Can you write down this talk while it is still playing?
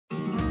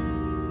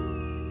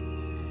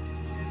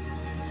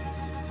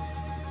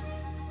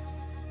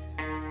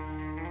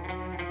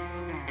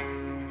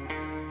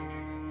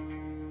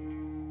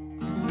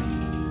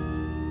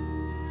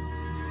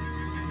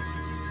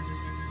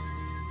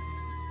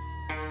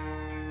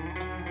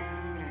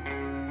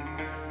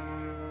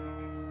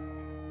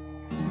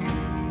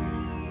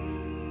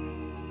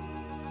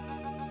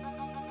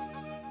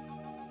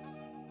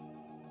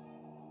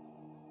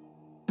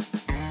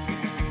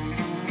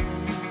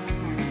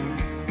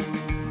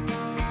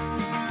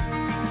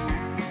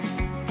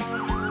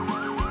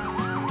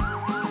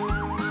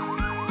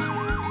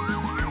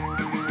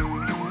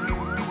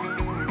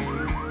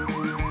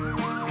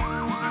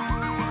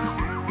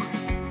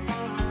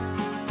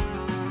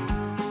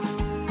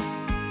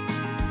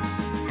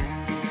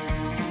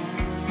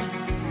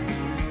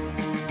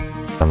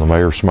I'm the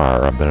mayor of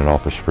Smyer. I've been in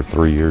office for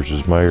 3 years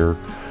as mayor,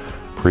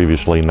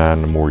 previously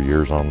 9 or more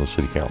years on the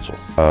city council.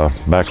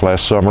 Back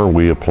last summer,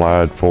 we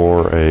applied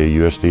for a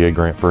USDA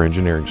grant for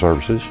engineering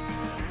services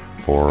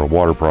for a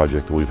water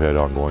project that we've had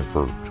ongoing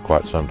for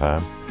quite some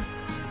time.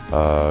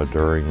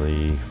 During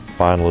the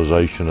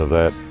finalization of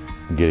that,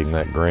 getting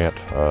that grant,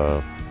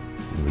 the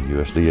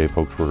USDA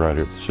folks were right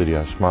here at the City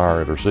of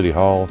Smyer at our City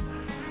Hall.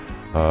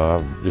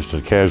 Just a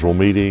casual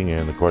meeting,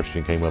 and the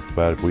question came up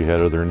about if we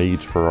had other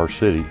needs for our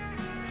city.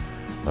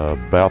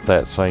 About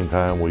that same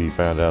time, we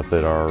found out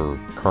that our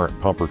current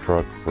pumper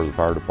truck for the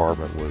fire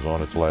department was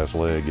on its last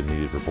leg and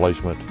needed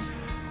replacement.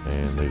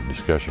 And the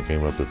discussion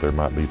came up that there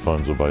might be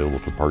funds available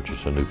to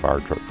purchase a new fire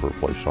truck to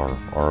replace our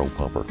old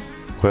pumper.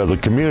 Well, the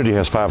community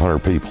has 500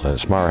 people, and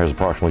Smyer has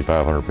approximately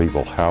 500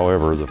 people.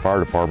 However, the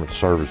fire department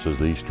services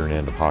the eastern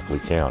end of Hockley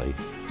County.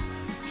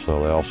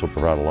 So they also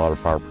provide a lot of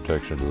fire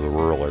protection to the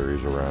rural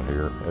areas around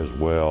here, as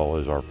well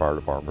as our fire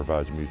department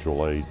provides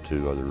mutual aid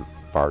to other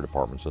fire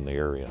departments in the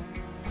area.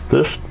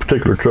 This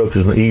particular truck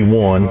is an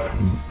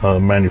E1,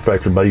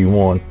 manufactured by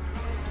E1.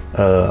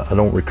 I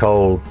don't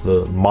recall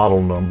the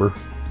model number,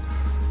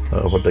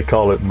 what they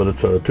call it, but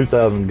it's a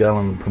 2,000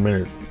 gallon per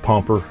minute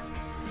pumper.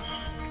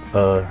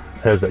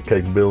 Has that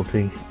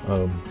capability,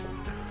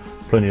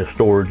 plenty of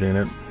storage in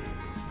it.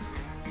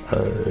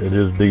 It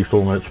is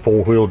diesel and it's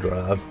 4-wheel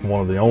drive.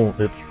 One of the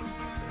only,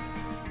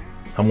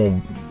 I'm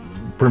gonna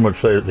pretty much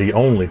say it's the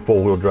only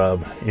 4-wheel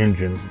drive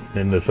engine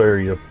in this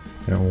area.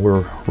 You know,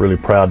 we're really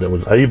proud that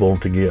was able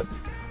to get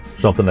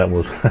something that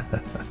was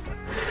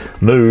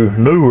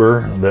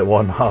newer, that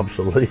wasn't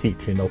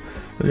obsolete. You know,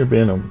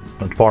 being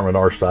a department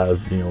our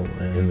size, you know,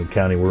 in the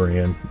county we're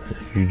in,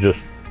 you just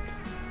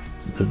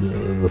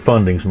the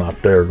funding's not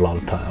there a lot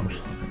of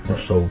times. Right.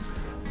 So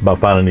by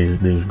finding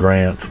these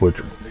grants,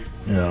 which,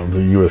 you know, the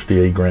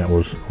USDA grant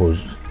was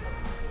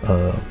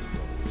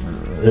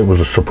it was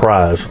a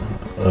surprise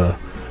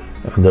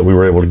that we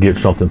were able to get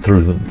something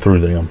through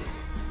them.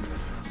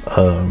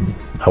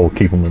 I will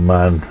keep them in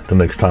mind the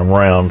next time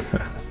around.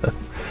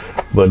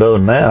 But other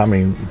than that, I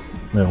mean,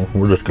 you know,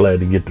 we're just glad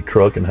to get the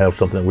truck and have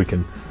something we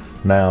can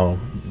now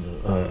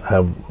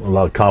have a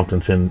lot of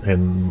confidence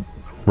in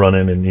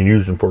running and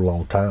using for a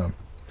long time.